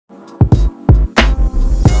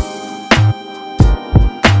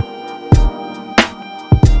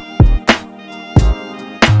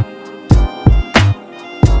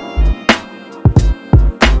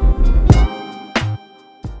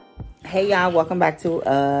Hey y'all, welcome back to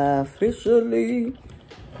Officially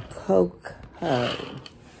Coco.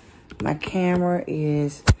 My camera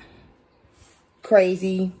is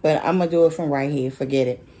crazy, but I'm gonna do it from right here. Forget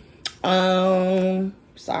it.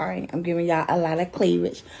 Sorry, I'm giving y'all a lot of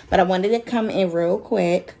cleavage, but I wanted to come in real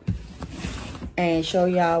quick and show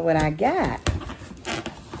y'all what I got.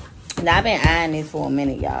 Now I've been eyeing this for a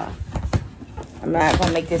minute, y'all. I'm not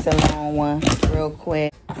gonna make this a long one. Real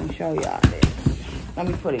quick, let me show y'all this. Let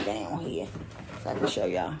me put it down here so I can show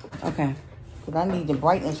y'all. Okay, because I need the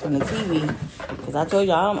brightness from the TV. Because I told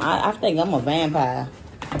y'all, I think I'm a vampire.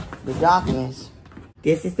 The darkness.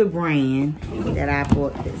 This is the brand that I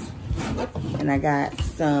bought this. And I got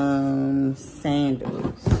some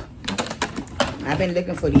sandals. I've been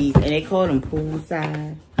looking for these, and they call them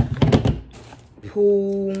poolside.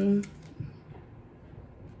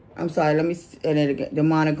 I'm sorry, let me, the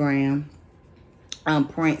monogram.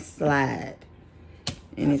 Print slide.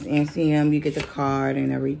 And it's MCM, you get the card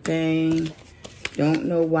and everything. Don't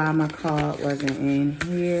know why my card wasn't in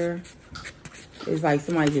here. It's like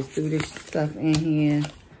somebody just threw this stuff in here.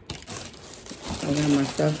 I got my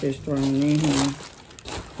stuff just thrown in here.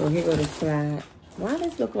 So here go the slide. Why does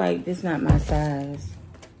this look like this not my size?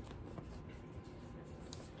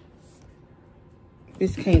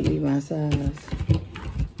 This can't be my size.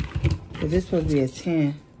 Cause this supposed to be a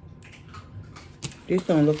 10. This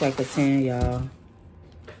don't look like a 10, y'all.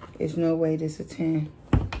 There's no way this is a 10.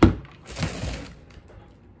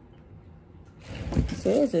 It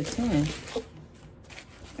says a 10.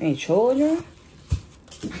 Ain't children?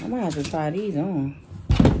 I might have to try these on.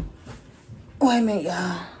 Wait a minute,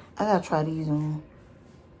 y'all. I gotta try these on.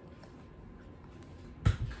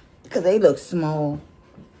 Because they look small.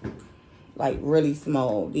 Like, really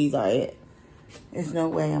small. These are it. There's no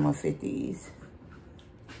way I'm gonna fit these.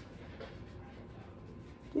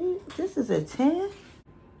 This is a 10?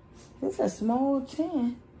 This is a small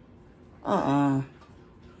 10.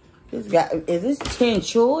 Is this 10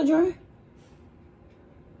 children?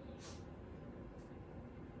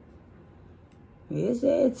 Is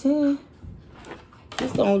that a 10?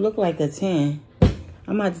 This don't look like a 10.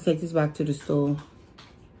 I'm gonna have to take this back to the store.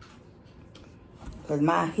 Because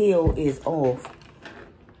my heel is off.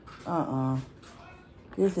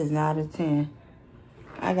 This is not a 10.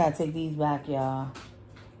 I gotta take these back, y'all.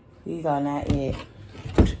 These are not it.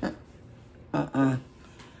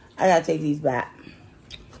 I gotta take these back.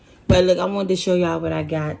 But look, I wanted to show y'all what I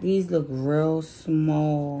got. These look real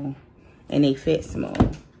small. And they fit small.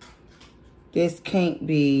 This can't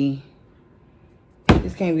be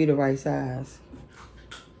the right size.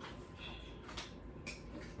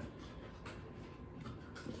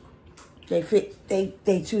 They fit,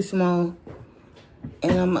 they too small.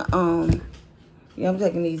 And I'm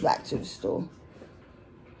taking these back to the store.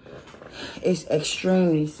 It's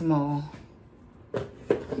extremely small.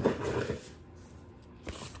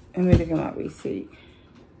 Let me look at my receipt.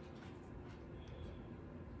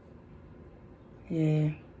 Yeah,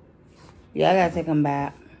 I gotta take them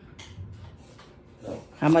back.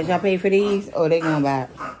 How much I pay for these? Oh, they going back.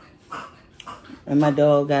 And my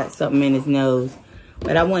dog got something in his nose.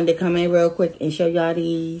 But I wanted to come in real quick and show y'all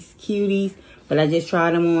these cuties. But I just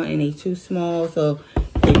tried them on and they too small. So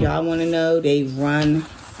if y'all want to know, they run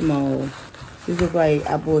small. This looks like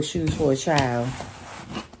I bought shoes for a child.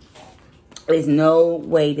 There's no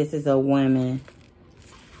way this is a woman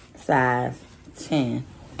size 10.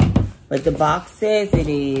 But the box says it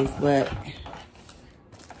is, but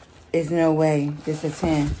there's no way this is a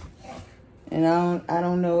 10. And I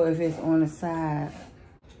don't know if it's on the side.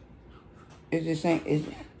 It just ain't,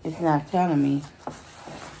 it's not telling me.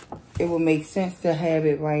 It would make sense to have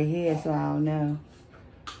it right here, so I don't know.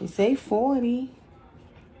 It say 40.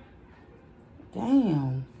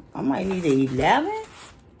 Damn. I might need an 11.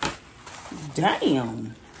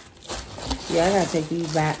 Damn. Yeah, I gotta take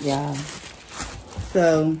these back, y'all.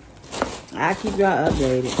 So, I'll keep y'all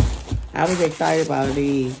updated. I was excited about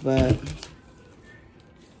these, but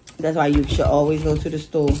that's why you should always go to the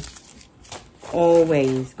store.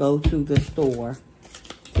 Always go to the store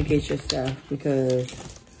to get your stuff, because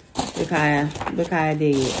look how I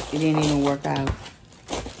did. It didn't even work out.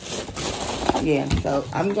 Yeah, so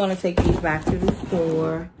I'm gonna take these back to the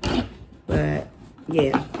store. But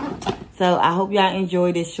yeah. So I hope y'all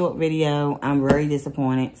enjoyed this short video. I'm very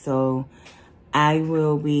disappointed. So I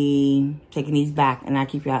will be taking these back and I'll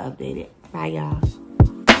keep y'all updated. Bye, y'all.